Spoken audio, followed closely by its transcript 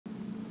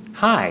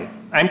Hi,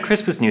 I'm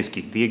Chris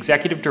Wisniewski, the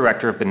Executive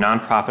Director of the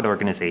nonprofit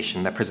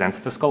organization that presents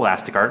the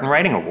Scholastic Art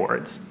Writing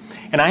Awards.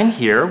 And I'm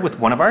here with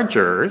one of our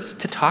jurors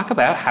to talk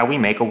about how we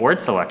make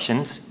award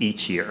selections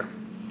each year.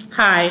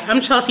 Hi, I'm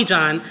Chelsea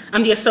John.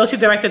 I'm the Associate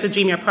Director of the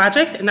DreamYard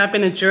project, and I've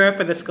been a juror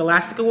for the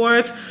Scholastic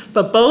Awards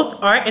for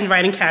both art and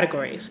writing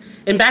categories.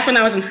 And back when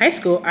I was in high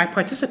school, I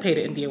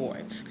participated in the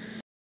awards.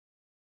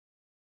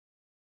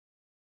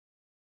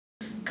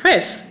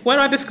 Chris, what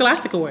are the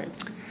Scholastic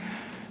Awards?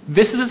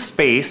 This is a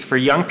space for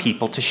young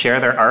people to share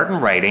their art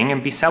and writing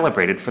and be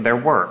celebrated for their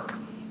work.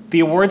 The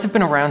awards have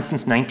been around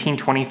since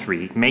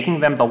 1923, making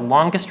them the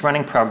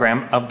longest-running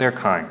program of their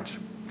kind.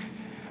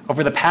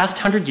 Over the past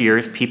 100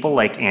 years, people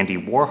like Andy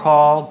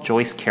Warhol,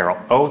 Joyce Carol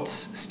Oates,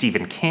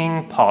 Stephen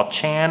King, Paul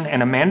Chan,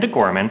 and Amanda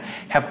Gorman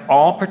have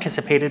all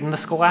participated in the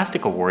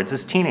Scholastic Awards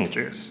as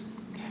teenagers.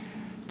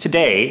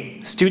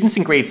 Today, students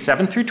in grades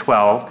 7 through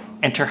 12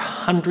 enter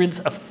hundreds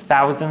of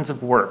thousands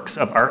of works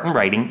of art and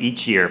writing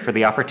each year for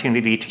the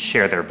opportunity to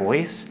share their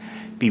voice,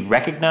 be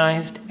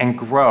recognized, and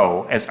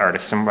grow as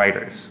artists and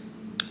writers.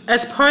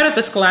 As part of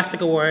the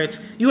Scholastic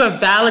Awards, you are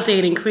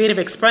validating creative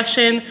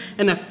expression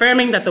and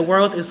affirming that the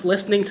world is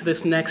listening to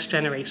this next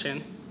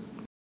generation.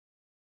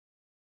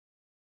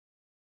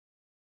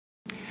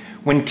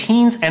 When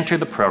teens enter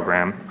the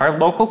program, our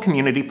local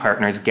community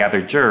partners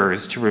gather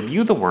jurors to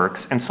review the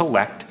works and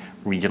select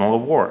regional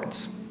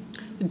awards.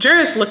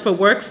 Jurors look for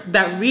works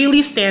that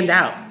really stand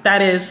out.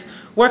 That is,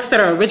 works that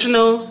are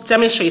original,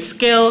 demonstrate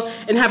skill,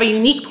 and have a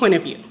unique point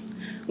of view.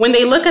 When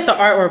they look at the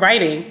art or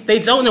writing, they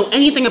don't know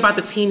anything about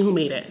the teen who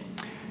made it.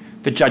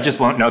 The judges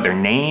won't know their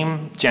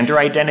name, gender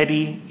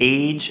identity,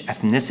 age,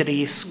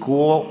 ethnicity,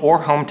 school, or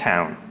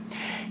hometown.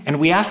 And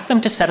we ask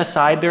them to set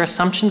aside their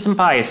assumptions and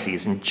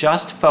biases and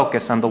just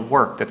focus on the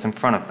work that's in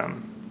front of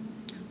them.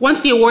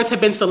 Once the awards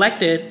have been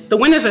selected, the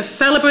winners are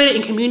celebrated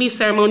in community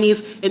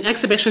ceremonies and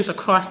exhibitions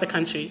across the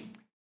country.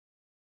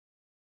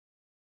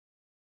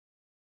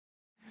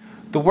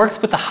 The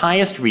works with the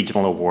highest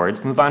regional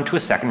awards move on to a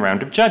second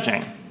round of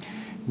judging.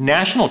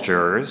 National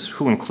jurors,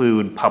 who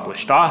include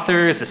published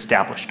authors,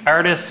 established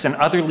artists, and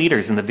other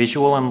leaders in the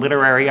visual and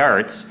literary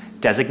arts,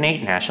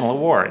 designate national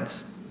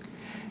awards.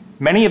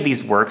 Many of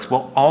these works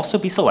will also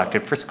be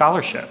selected for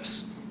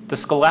scholarships. The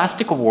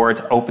Scholastic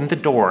Awards open the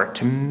door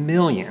to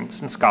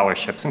millions in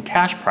scholarships and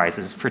cash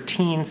prizes for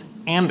teens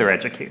and their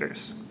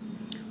educators.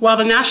 While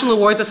the national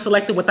awards are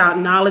selected without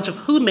knowledge of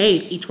who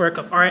made each work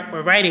of art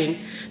or writing,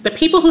 the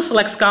people who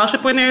select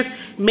scholarship winners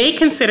may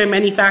consider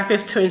many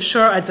factors to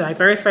ensure a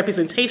diverse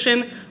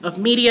representation of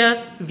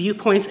media,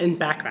 viewpoints, and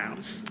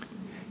backgrounds.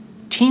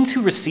 Teens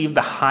who receive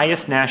the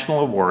highest national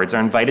awards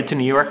are invited to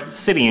New York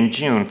City in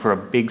June for a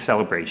big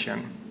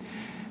celebration.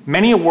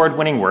 Many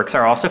award-winning works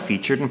are also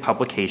featured in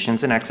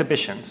publications and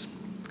exhibitions.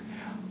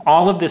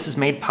 All of this is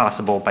made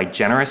possible by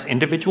generous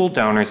individual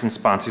donors and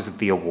sponsors of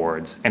the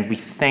awards, and we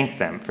thank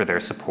them for their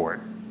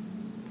support.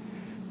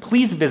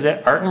 Please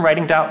visit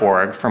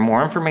artandwriting.org for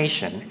more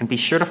information, and be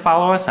sure to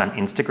follow us on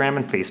Instagram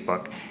and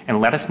Facebook,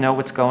 and let us know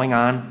what's going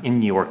on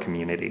in your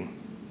community.